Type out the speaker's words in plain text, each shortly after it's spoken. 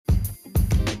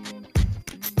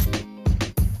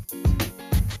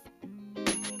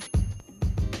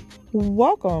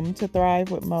Welcome to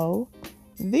Thrive with Mo,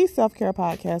 the self-care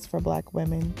podcast for Black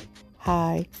women.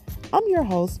 Hi, I'm your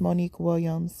host, Monique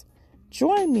Williams.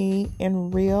 Join me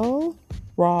in real,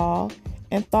 raw,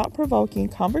 and thought-provoking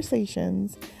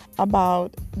conversations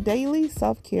about daily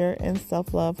self-care and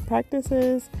self-love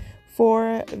practices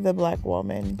for the Black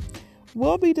woman.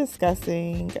 We'll be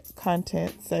discussing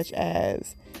content such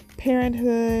as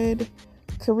parenthood,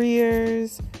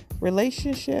 careers,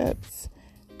 relationships,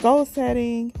 goal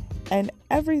setting, and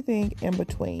everything in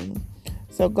between.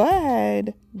 So go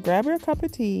ahead, grab your cup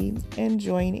of tea, and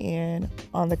join in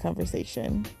on the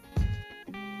conversation.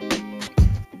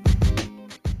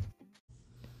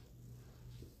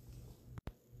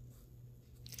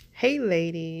 Hey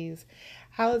ladies,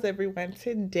 how is everyone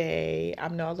today?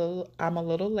 I'm a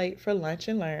little late for lunch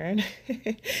and learn,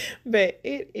 but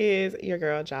it is your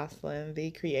girl Jocelyn,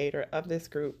 the creator of this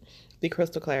group, the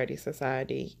Crystal Clarity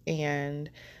Society, and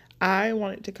I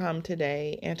wanted to come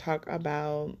today and talk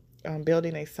about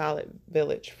building a solid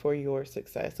village for your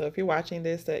success. So if you're watching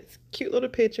this, that's cute little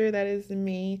picture. That is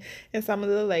me and some of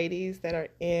the ladies that are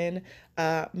in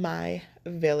my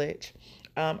village.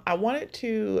 I wanted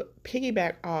to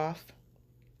piggyback off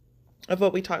of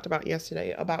what we talked about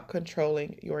yesterday about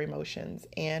controlling your emotions.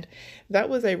 And that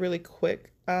was a really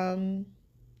quick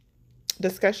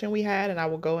discussion we had, and I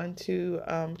will go into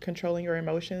controlling your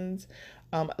emotions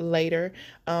later.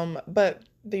 But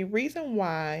the reason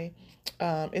why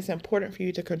it's important for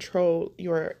you to control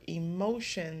your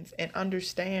emotions and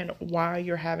understand why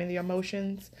you're having the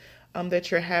emotions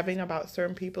that you're having about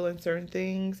certain people and certain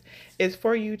things is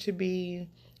for you to be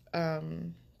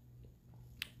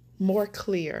more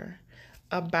clear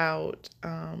about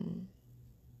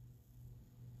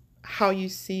how you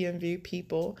see and view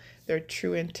people, their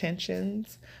true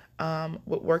intentions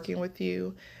with working with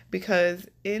you. Because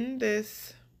in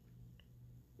this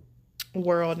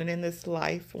world and in this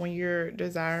life, when you're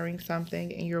desiring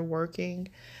something and you're working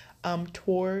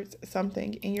towards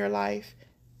something in your life,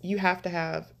 you have to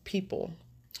have people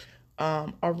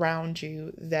around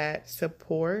you that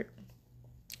support,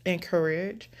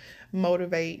 encourage,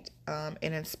 motivate, and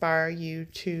inspire you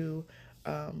to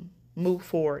move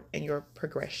forward in your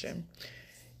progression.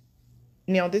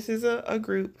 Now, this is a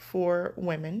group for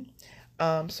women.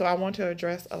 So I want to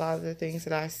address a lot of the things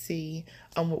that I see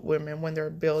with women when they're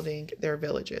building their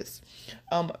villages.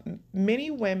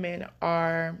 Many women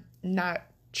are not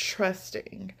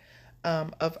trusting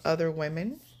of other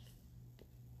women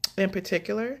in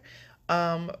particular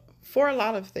for a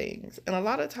lot of things. And a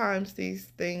lot of times these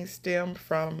things stem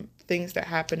from things that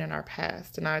happened in our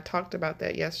past. And I talked about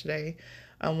that yesterday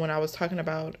when I was talking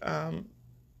about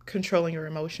controlling your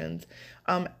emotions.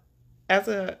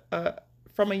 As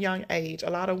from a young age, a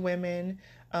lot of women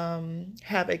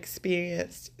have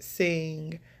experienced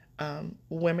seeing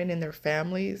women in their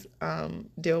families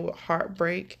deal with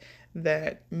heartbreak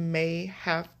that may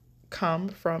have come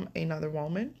from another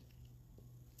woman.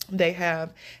 They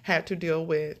have had to deal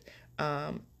with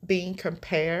being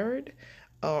compared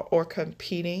or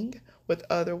competing with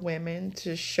other women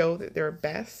to show that they're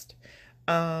best.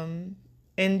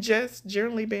 And just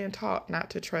generally being taught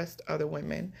not to trust other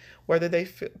women, whether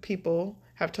people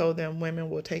have told them women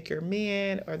will take your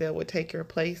men or they will take your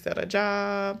place at a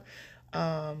job.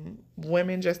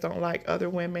 Women just don't like other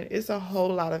women. It's a whole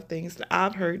lot of things that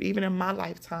I've heard even in my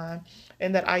lifetime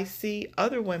and that I see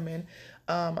other women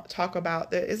talk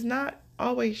about that is not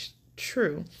always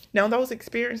true. Now, those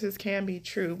experiences can be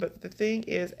true, but the thing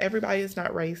is, everybody is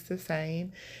not raised the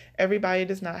same. Everybody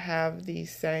does not have the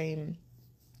same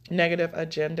negative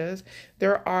agendas.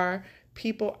 There are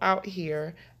people out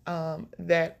here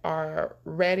that are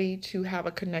ready to have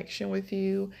a connection with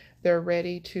you. They're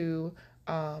ready to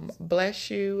bless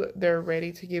you. They're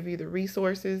ready to give you the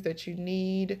resources that you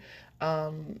need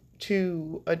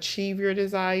to achieve your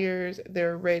desires.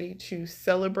 They're ready to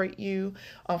celebrate you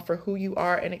for who you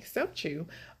are and accept you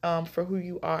for who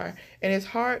you are. And it's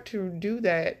hard to do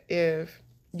that if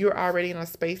you're already in a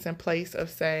space and place of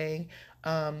saying,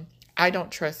 I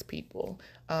don't trust people.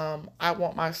 I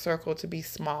want my circle to be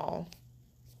small.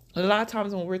 A lot of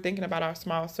times when we're thinking about our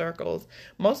small circles,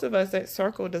 most of us, that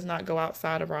circle does not go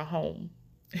outside of our home.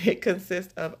 It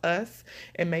consists of us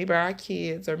and maybe our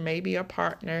kids or maybe a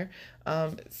partner.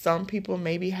 Some people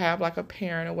maybe have like a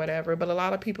parent or whatever, but a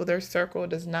lot of people, their circle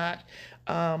does not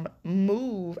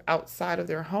move outside of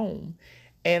their home.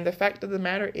 And the fact of the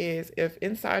matter is, if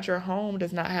inside your home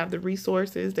does not have the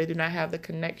resources, they do not have the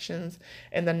connections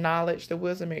and the knowledge, the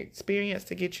wisdom and experience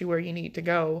to get you where you need to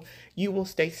go, you will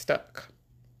stay stuck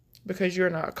because you're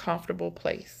in a comfortable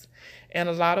place. And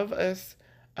a lot of us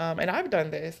and I've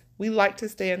done this, we like to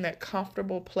stay in that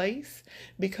comfortable place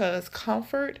because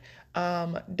comfort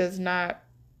does not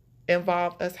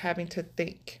involve us having to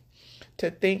think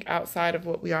outside of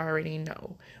what we already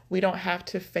know. We don't have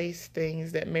to face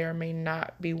things that may or may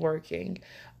not be working.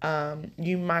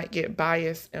 You might get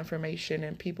biased information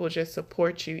and people just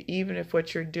support you, even if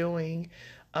what you're doing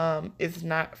is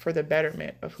not for the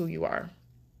betterment of who you are.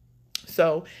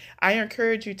 So I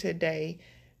encourage you today,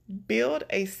 build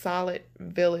a solid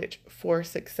village for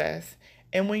success.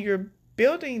 And when you're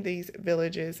building these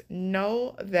villages,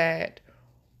 know that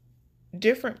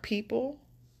different people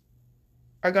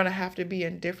are going to have to be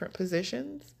in different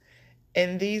positions.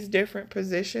 And these different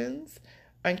positions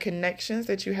and connections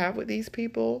that you have with these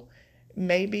people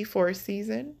may be for a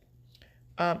season,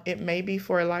 it may be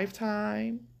for a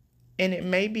lifetime, and it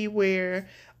may be where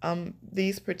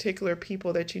these particular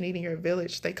people that you need in your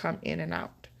village, they come in and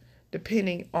out,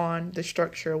 depending on the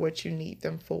structure of what you need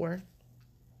them for.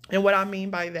 And what I mean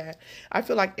by that, I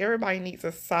feel like everybody needs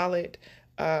a solid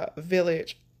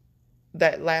village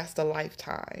that lasts a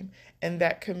lifetime. And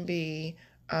that can be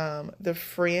the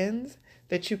friends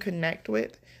that you connect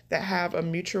with that have a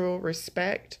mutual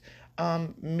respect,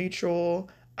 mutual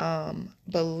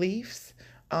beliefs,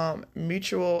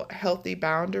 mutual healthy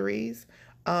boundaries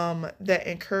that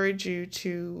encourage you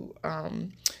to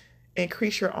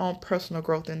increase your own personal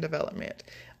growth and development.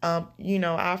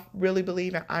 I really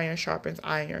believe in iron sharpens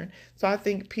iron. So I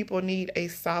think people need a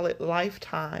solid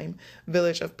lifetime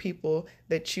village of people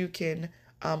that you can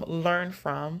learn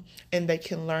from and they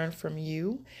can learn from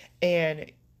you.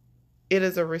 And it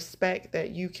is a respect that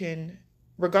you can,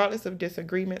 regardless of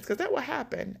disagreements, because that will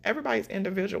happen. Everybody's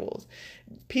individuals.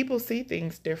 People see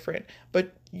things different,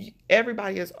 but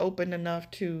everybody is open enough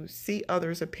to see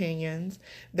others' opinions.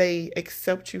 They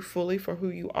accept you fully for who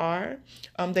you are.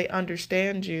 They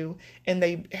understand you and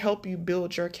they help you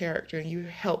build your character and you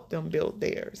help them build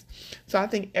theirs. So I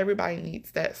think everybody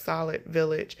needs that solid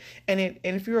village. And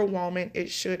if you're a woman,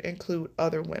 it should include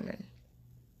other women.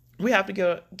 We have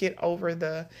to get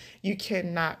over you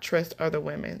cannot trust other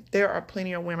women. There are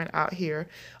plenty of women out here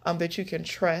that you can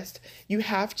trust. You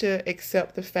have to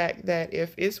accept the fact that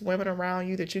if it's women around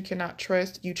you that you cannot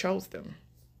trust, you chose them.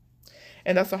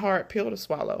 And that's a hard pill to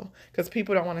swallow because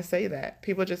people don't want to say that.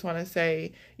 People just want to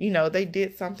say, they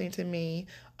did something to me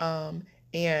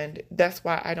and that's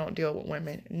why I don't deal with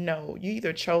women. No, you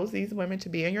either chose these women to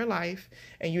be in your life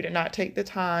and you did not take the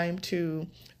time to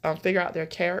figure out their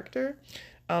character,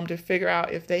 to figure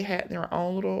out if they had their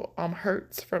own little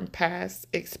hurts from past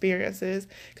experiences,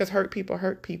 because hurt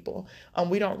people.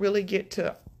 We don't really get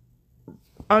to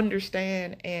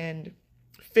understand and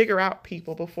figure out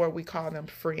people before we call them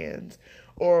friends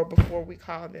or before we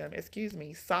call them,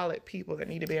 solid people that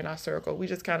need to be in our circle. We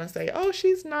just kind of say, oh,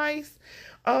 she's nice.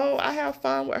 Oh, I have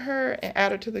fun with her, and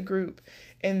add her to the group.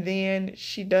 And then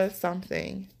she does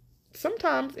something,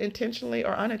 sometimes intentionally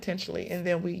or unintentionally, and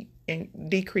then we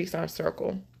decrease our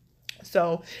circle.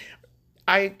 So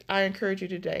I encourage you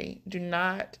today, do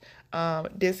not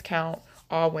discount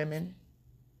all women.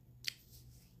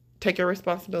 Take your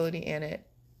responsibility in it.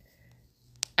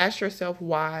 Ask yourself,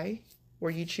 why were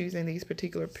you choosing these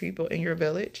particular people in your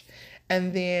village?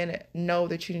 And then know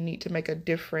that you need to make a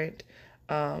different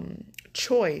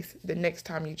choice the next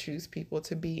time you choose people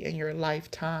to be in your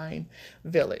lifetime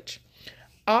village.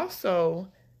 Also,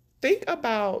 think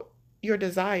about your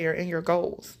desire and your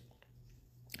goals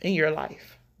in your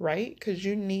life, right? Because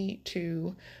you need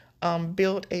to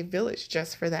build a village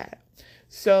just for that.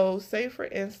 So say, for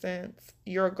instance,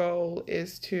 your goal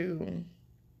is to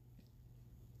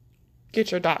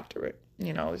get your doctorate.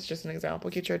 It's just an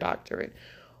example. Get your doctorate.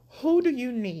 Who do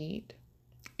you need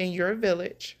in your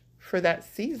village for that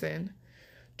season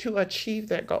to achieve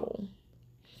that goal?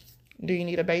 Do you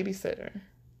need a babysitter?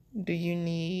 Do you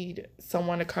need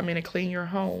someone to come in and clean your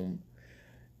home?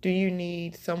 Do you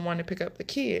need someone to pick up the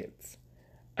kids?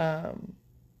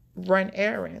 Run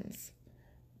errands?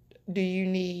 Do you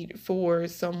need for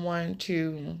someone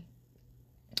to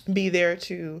be there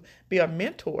to be a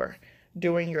mentor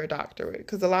during your doctorate?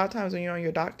 Because a lot of times when you're on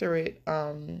your doctorate,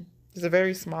 it's a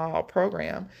very small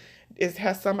program.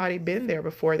 Has somebody been there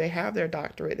before they have their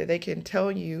doctorate that they can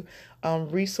tell you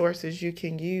resources you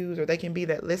can use, or they can be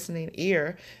that listening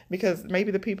ear? Because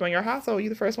maybe the people in your household, you're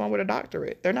the first one with a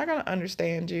doctorate. They're not going to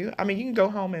understand you. I mean, you can go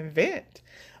home and vent,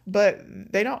 but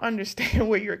they don't understand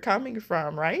where you're coming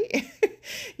from, right?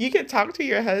 You can talk to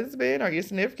your husband or your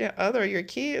significant other or your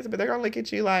kids, but they're going to look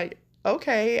at you like,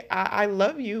 okay, I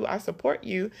love you, I support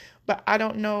you, but I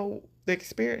don't know the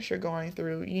experience you're going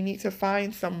through. You need to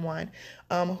find someone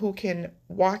who can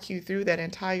walk you through that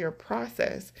entire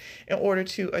process in order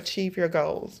to achieve your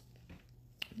goals.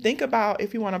 Think about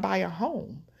if you want to buy a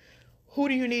home. Who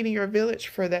do you need in your village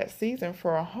for that season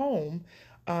for a home?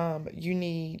 You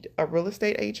need a real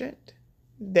estate agent.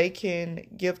 They can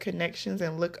give connections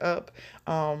and look up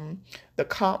the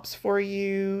comps for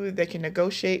you. They can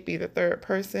negotiate, be the third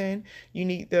person. You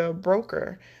need the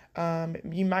broker.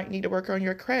 You might need to work on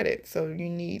your credit. So you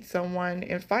need someone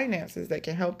in finances that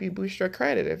can help you boost your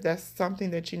credit if that's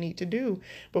something that you need to do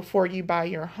before you buy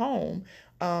your home.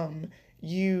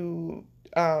 You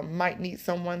might need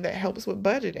someone that helps with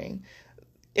budgeting.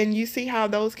 And you see how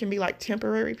those can be like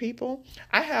temporary people.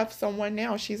 I have someone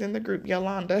now, she's in the group,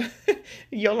 Yolanda.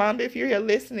 Yolanda, if you're here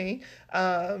listening,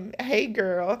 hey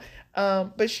girl.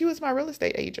 But she was my real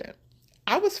estate agent.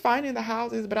 I was finding the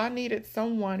houses, but I needed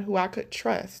someone who I could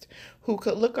trust, who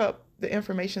could look up the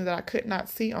information that I could not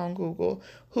see on Google,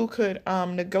 who could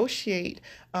negotiate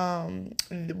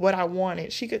what I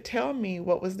wanted. She could tell me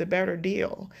what was the better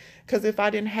deal. Because if I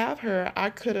didn't have her, I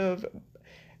could have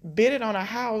bid it on a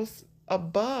house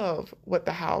above what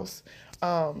the house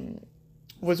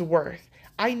was worth.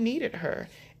 I needed her.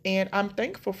 And I'm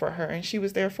thankful for her. And she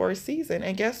was there for a season.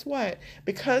 And guess what?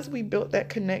 Because we built that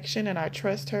connection and I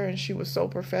trust her and she was so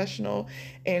professional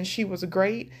and she was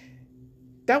great,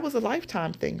 that was a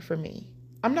lifetime thing for me.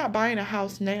 I'm not buying a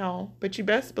house now, but you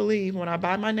best believe when I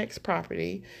buy my next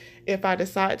property, if I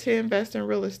decide to invest in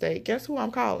real estate, guess who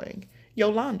I'm calling?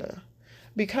 Yolanda.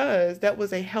 Because that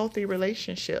was a healthy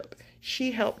relationship.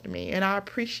 She helped me and I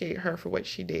appreciate her for what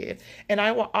she did. And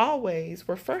I will always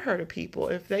refer her to people.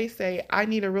 If they say, I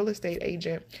need a real estate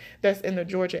agent that's in the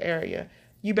Georgia area,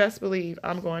 you best believe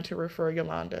I'm going to refer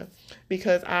Yolanda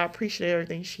because I appreciate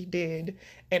everything she did.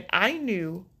 And I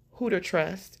knew who to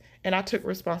trust and I took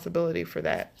responsibility for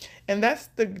that. And that's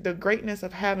the greatness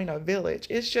of having a village.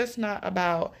 It's just not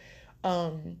about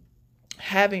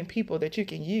having people that you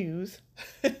can use.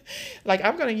 Like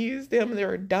I'm going to use them,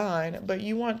 they're done, but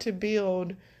you want to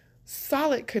build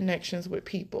solid connections with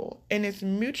people and it's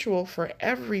mutual for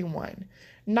everyone,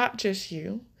 not just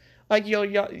you. Like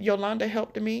Yolanda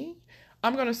helped me.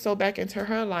 I'm going to sow back into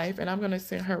her life and I'm going to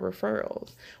send her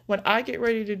referrals. When I get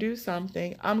ready to do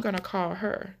something, I'm going to call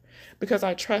her because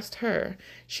I trust her.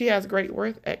 She has great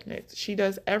work ethic. She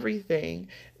does everything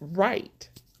right.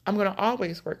 I'm going to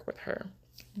always work with her.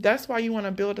 That's why you want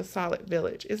to build a solid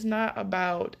village. It's not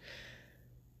about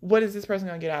what is this person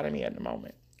going to get out of me at the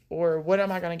moment or what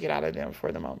am I going to get out of them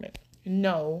for the moment.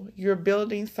 No, you're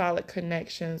building solid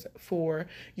connections for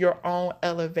your own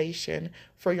elevation,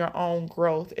 for your own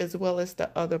growth, as well as the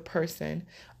other person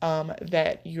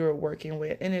that you're working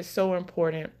with. And it's so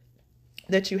important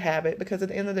that you have it because at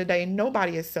the end of the day,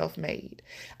 nobody is self-made.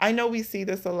 I know we see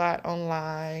this a lot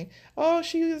online. Oh,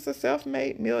 she is a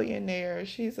self-made millionaire.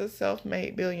 She's a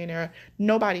self-made billionaire.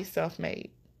 Nobody's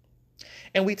self-made.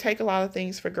 And we take a lot of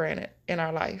things for granted in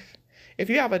our life. If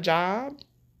you have a job,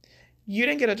 you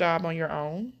didn't get a job on your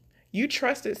own. You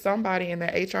trusted somebody in the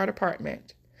HR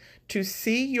department to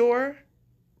see your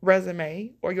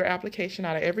resume or your application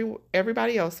out of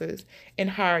everybody else's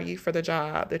and hire you for the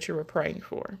job that you were praying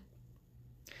for.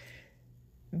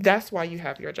 That's why you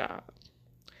have your job.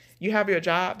 You have your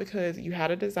job because you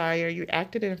had a desire, you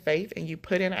acted in faith, and you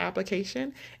put in an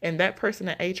application, and that person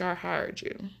at HR hired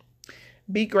you.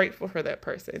 Be grateful for that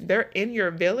person. They're in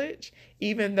your village,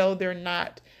 even though they're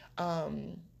not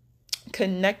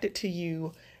connected to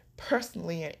you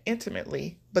personally and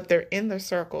intimately, but they're in the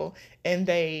circle, and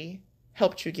they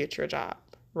helped you get your job,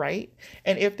 right?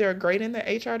 And if they're great in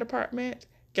the HR department,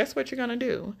 guess what you're going to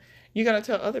do? You're going to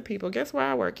tell other people, guess where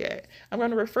I work at? I'm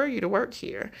going to refer you to work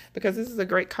here because this is a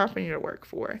great company to work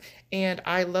for. And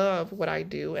I love what I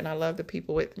do and I love the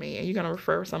people with me. And you're going to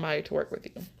refer somebody to work with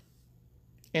you.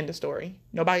 End of story.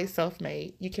 Nobody's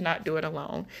self-made. You cannot do it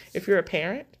alone. If you're a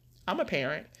parent, I'm a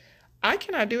parent. I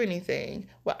cannot do anything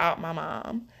without my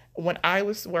mom. When I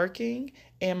was working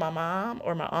and my mom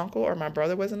or my uncle or my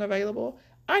brother wasn't available,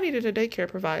 I needed a daycare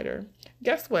provider.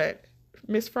 Guess what?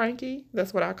 Miss Frankie,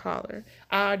 that's what I call her.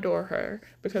 I adore her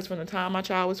because from the time my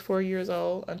child was 4 years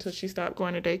old until she stopped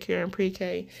going to daycare and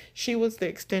pre-K, she was the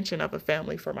extension of a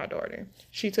family for my daughter.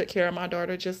 She took care of my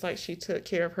daughter just like she took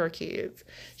care of her kids.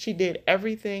 She did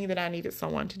everything that I needed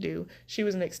someone to do. She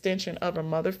was an extension of a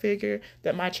mother figure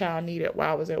that my child needed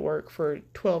while I was at work for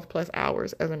 12 plus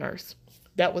hours as a nurse.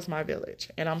 That was my village,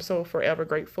 and I'm so forever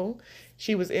grateful.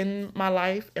 She was in my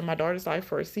life, in my daughter's life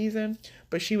for a season,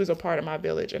 but she was a part of my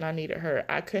village, and I needed her.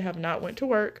 I could have not went to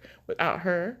work without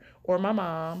her, or my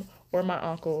mom, or my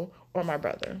uncle, or my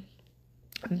brother.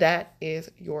 That is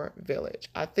your village.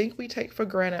 I think we take for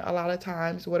granted a lot of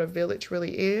times what a village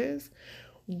really is,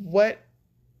 what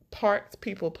parts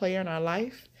people play in our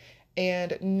life,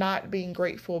 and not being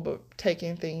grateful but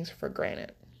taking things for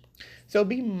granted. So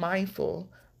be mindful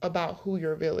about who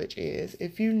your village is.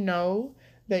 If you know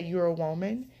that you're a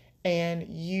woman and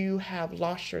you have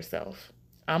lost yourself,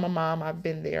 I'm a mom, I've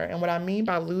been there. And what I mean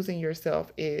by losing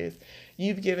yourself is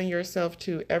you've given yourself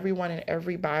to everyone and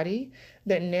everybody,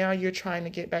 that now you're trying to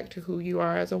get back to who you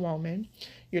are as a woman.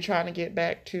 You're trying to get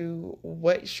back to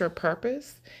what's your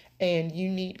purpose, and you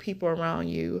need people around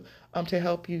you to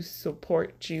help you,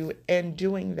 support you. And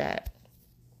doing that,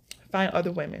 find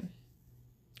other women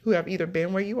who have either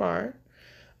been where you are,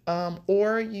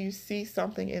 or you see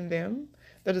something in them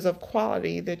that is of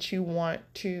quality that you want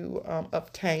to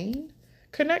obtain.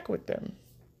 Connect with them.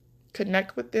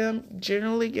 Connect with them,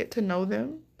 generally get to know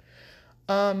them,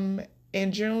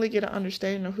 and generally get an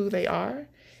understanding of who they are,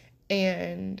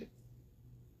 and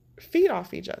feed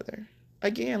off each other.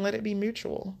 Again, let it be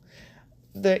mutual.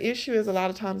 The issue is a lot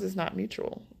of times it's not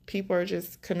mutual. People are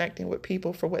just connecting with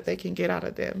people for what they can get out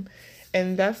of them.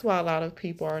 And that's why a lot of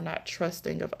people are not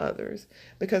trusting of others,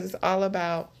 because it's all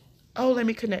about, oh, let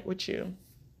me connect with you.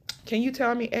 Can you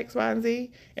tell me X, Y, and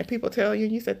Z? And people tell you,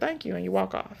 and you say, thank you, and you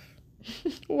walk off.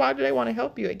 Why do they want to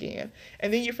help you again?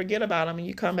 And then you forget about them, and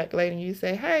you come back later and you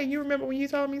say, hey, you remember when you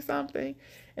told me something?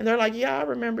 And they're like, yeah, I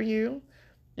remember you.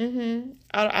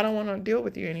 I don't want to deal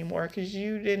with you anymore because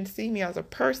you didn't see me as a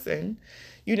person.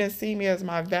 You didn't see me as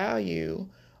my value.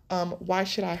 Why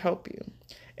should I help you?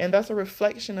 And that's a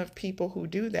reflection of people who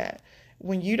do that.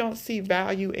 When you don't see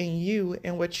value in you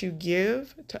and what you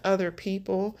give to other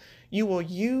people, you will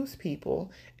use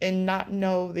people and not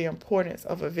know the importance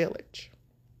of a village.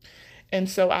 And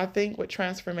so I think with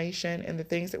transformation and the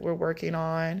things that we're working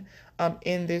on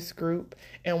in this group,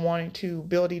 and wanting to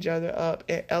build each other up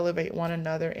and elevate one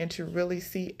another, and to really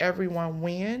see everyone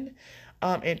win,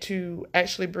 and to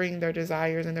actually bring their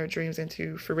desires and their dreams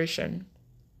into fruition,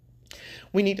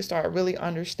 we need to start really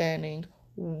understanding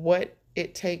what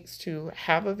it takes to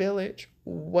have a village,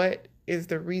 what is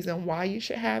the reason why you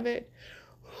should have it,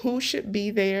 who should be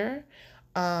there.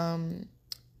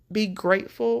 Be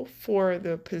grateful for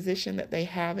the position that they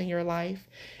have in your life,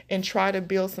 and try to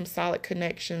build some solid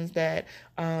connections that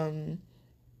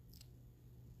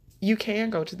you can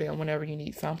go to them whenever you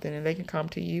need something, and they can come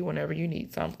to you whenever you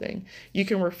need something. You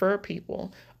can refer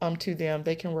people to them.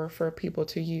 They can refer people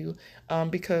to you,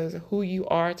 because who you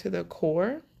are to the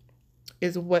core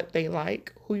is what they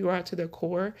like. Who you are to the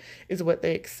core is what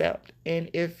they accept. And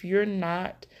if you're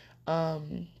not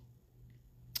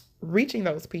reaching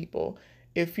those people,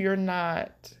 if you're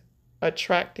not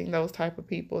attracting those type of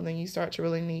people, then you start to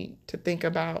really need to think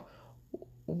about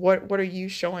what are you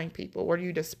showing people? What are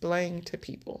you displaying to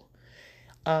people?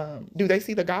 Do they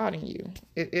see the God in you?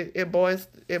 It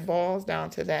boils down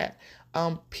to that.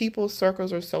 People's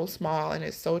circles are so small and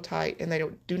it's so tight, and they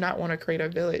do not want to create a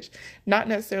village. Not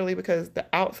necessarily because the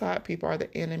outside people are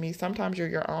the enemy. Sometimes you're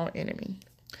your own enemy,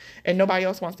 and nobody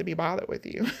else wants to be bothered with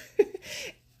you.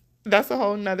 That's a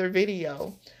whole nother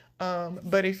video.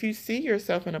 But if you see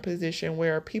yourself in a position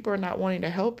where people are not wanting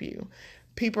to help you,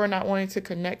 people are not wanting to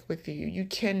connect with you, you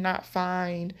cannot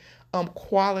find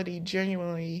quality,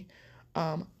 genuinely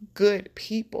good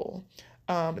people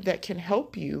that can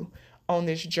help you on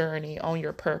this journey, on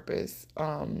your purpose,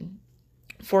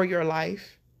 for your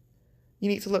life, you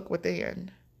need to look within.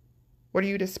 What are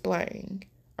you displaying?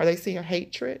 Are they seeing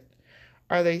hatred?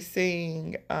 Are they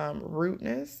seeing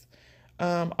rudeness?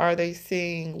 Are they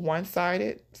seeing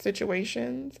one-sided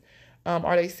situations?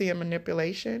 Are they seeing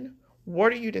manipulation?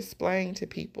 What are you displaying to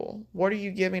people? What are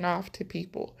you giving off to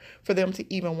people for them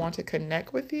to even want to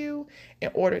connect with you,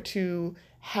 in order to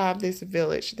have this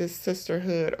village, this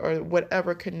sisterhood, or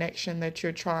whatever connection that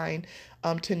you're trying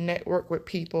to network with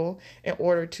people in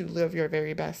order to live your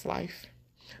very best life?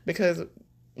 Because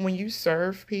when you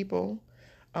serve people,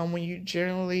 when you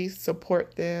generally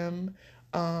support them,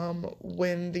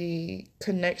 when the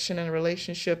connection and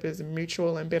relationship is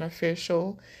mutual and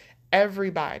beneficial,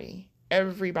 everybody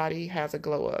has a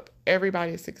glow up.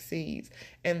 Everybody succeeds.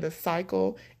 And the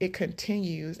cycle, it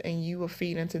continues, and you will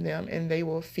feed into them and they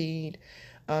will feed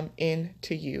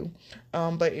into you.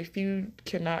 But if you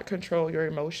cannot control your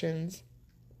emotions,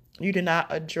 you do not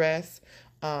address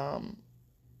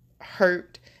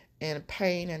hurt and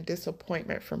pain and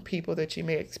disappointment from people that you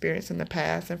may experience in the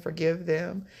past and forgive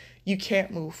them, you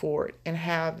can't move forward and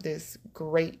have this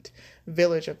great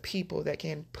village of people that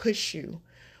can push you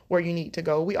where you need to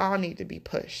go. We all need to be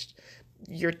pushed.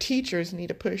 your teachers need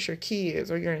to push your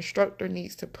kids, or your instructor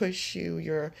needs to push you,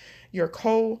 your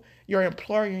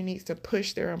employer needs to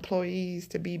push their employees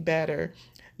to be better.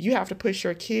 You have to push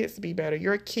your kids to be better.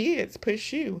 Your kids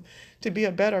push you to be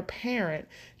a better parent,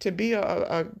 to be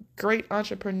a great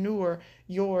entrepreneur.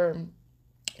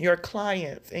 Your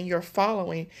clients and your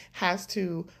following has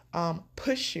to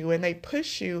push you, and they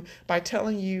push you by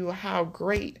telling you how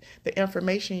great the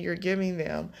information you're giving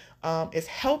them is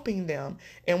helping them.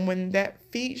 And when that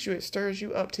feeds you, it stirs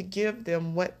you up to give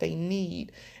them what they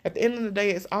need. At the end of the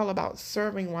day, it's all about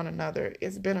serving one another.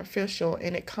 It's beneficial,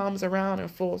 and it comes around in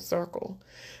full circle.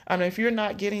 If you're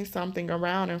not getting something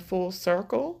around in full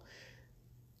circle,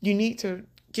 you need to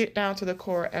get down to the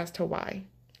core as to why.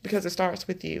 Because it starts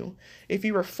with you. If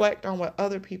you reflect on what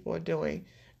other people are doing,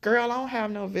 girl, I don't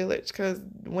have no village because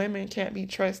women can't be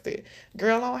trusted.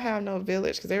 Girl, I don't have no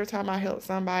village because every time I help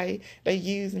somebody, they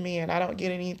use me and I don't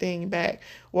get anything back.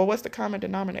 Well, what's the common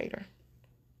denominator?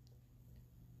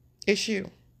 It's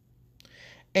you.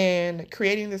 And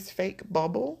creating this fake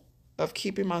bubble of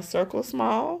keeping my circle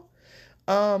small,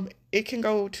 it can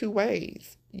go two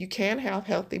ways. You can have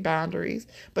healthy boundaries,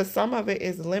 but some of it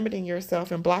is limiting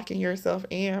yourself and blocking yourself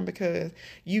in because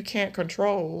you can't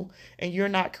control and you're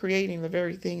not creating the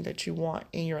very thing that you want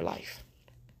in your life.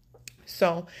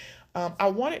 So I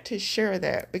wanted to share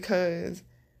that because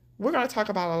we're going to talk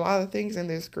about a lot of things in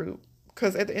this group,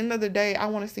 because at the end of the day, I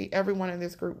want to see everyone in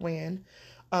this group win.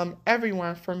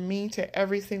 Everyone, from me to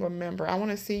every single member. I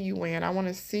want to see you win. I want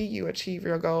to see you achieve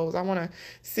your goals. I want to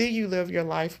see you live your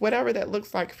life, whatever that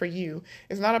looks like for you.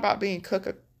 It's not about being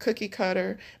cookie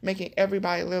cutter, making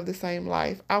everybody live the same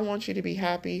life. I want you to be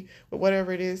happy with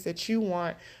whatever it is that you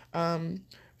want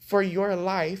for your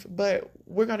life, but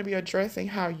we're going to be addressing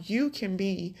how you can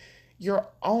be your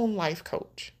own life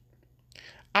coach.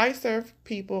 I serve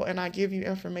people and I give you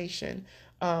information,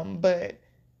 but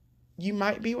you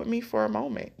might be with me for a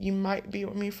moment. You might be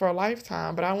with me for a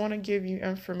lifetime, but I want to give you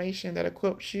information that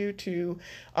equips you to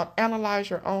analyze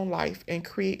your own life and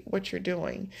create what you're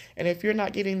doing. And if you're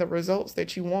not getting the results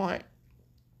that you want,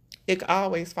 it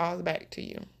always falls back to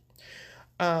you.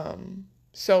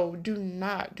 So do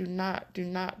not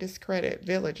discredit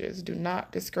villages. Do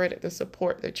not discredit the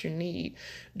support that you need.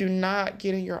 Do not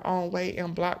get in your own way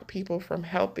and block people from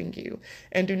helping you.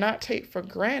 And do not take for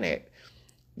granted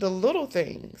the little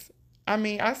things.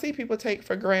 I see people take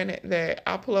for granted that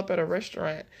I'll pull up at a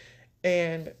restaurant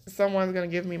and someone's going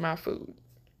to give me my food.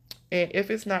 And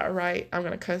if it's not right, I'm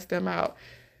going to cuss them out.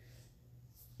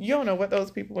 You don't know what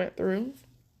those people went through.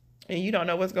 And you don't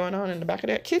know what's going on in the back of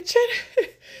that kitchen.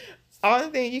 All the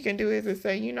thing you can do is to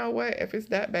say, you know what, if it's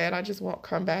that bad, I just won't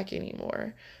come back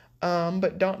anymore.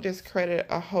 But don't discredit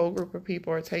a whole group of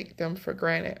people or take them for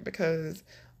granted, because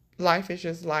life is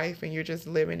just life and you're just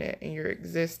living it and you're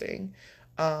existing.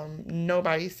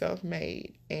 Nobody's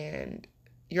self-made, and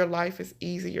your life is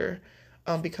easier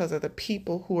because of the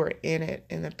people who are in it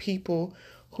and the people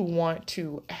who want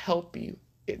to help you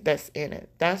that's in it.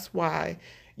 That's why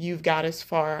you've got as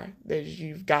far as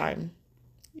you've gotten.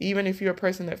 Even if you're a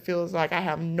person that feels like I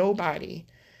have nobody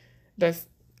that's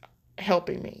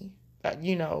helping me,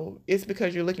 it's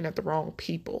because you're looking at the wrong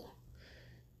people.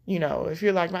 If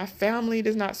you're like, my family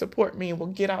does not support me, well,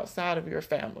 get outside of your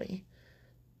family.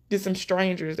 Get some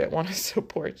strangers that want to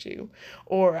support you.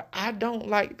 Or, I don't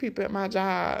like people at my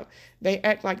job. They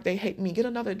act like they hate me. Get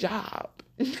another job.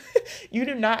 You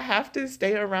do not have to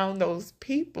stay around those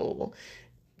people.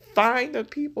 Find the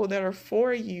people that are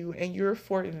for you and you're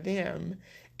for them,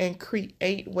 and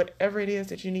create whatever it is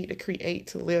that you need to create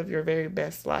to live your very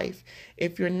best life.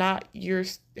 If you're not, you're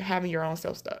having your own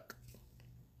self stuck.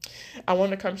 I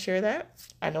want to come share that.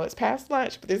 I know it's past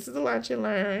lunch, but this is a lunch and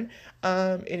learn.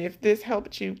 And if this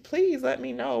helped you, please let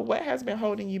me know what has been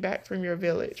holding you back from your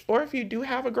village. Or if you do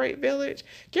have a great village,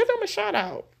 give them a shout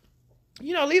out.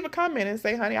 Leave a comment and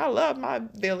say, honey, I love my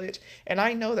village, and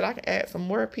I know that I can add some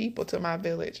more people to my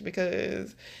village,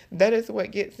 because that is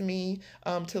what gets me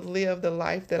to live the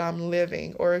life that I'm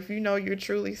living. Or if you're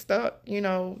truly stuck,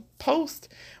 post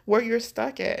where you're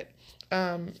stuck at.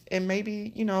 And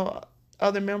maybe,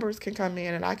 other members can come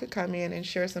in and I could come in and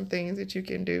share some things that you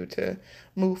can do to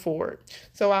move forward.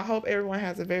 So I hope everyone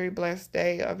has a very blessed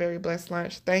day, a very blessed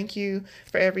lunch. Thank you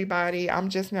for everybody. I'm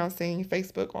just now seeing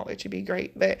Facebook won't let you be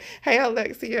great. But hey,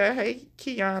 Alexia. Hey,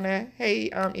 Kiana.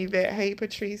 Hey, Yvette. Hey,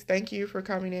 Patrice. Thank you for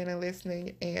coming in and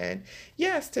listening. And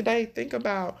yes, today, think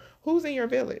about who's in your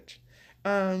village.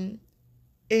 And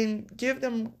give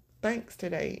them thanks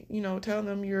today. Tell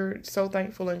them you're so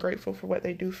thankful and grateful for what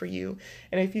they do for you.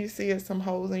 And if you see some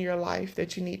holes in your life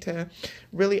that you need to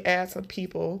really add some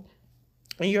people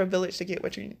in your village to get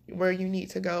where you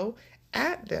need to go,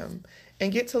 at them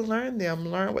and get to learn them,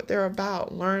 learn what they're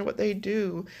about, learn what they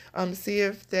do, see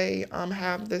if they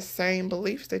have the same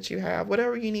beliefs that you have,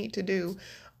 whatever you need to do.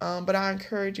 But I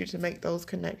encourage you to make those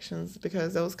connections,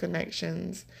 because those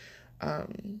connections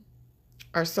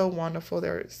are so wonderful.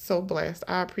 They're so blessed.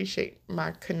 I appreciate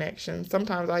my connections.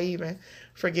 Sometimes I even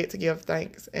forget to give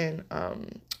thanks and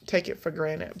take it for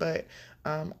granted. But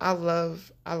I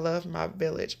love my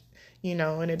village,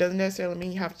 and it doesn't necessarily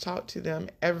mean you have to talk to them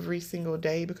every single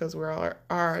day, because we're all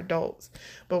are adults.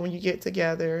 But when you get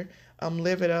together,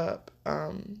 live it up.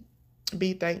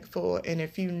 Be thankful, and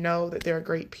if you know that they're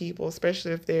great people,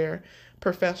 especially if they're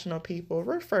professional people,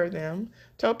 refer them.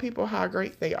 Tell people how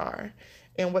great they are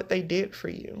and what they did for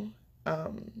you.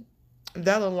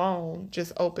 That alone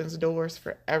just opens doors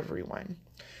for everyone.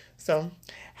 So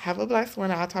have a blessed one.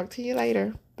 I'll talk to you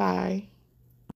later. Bye.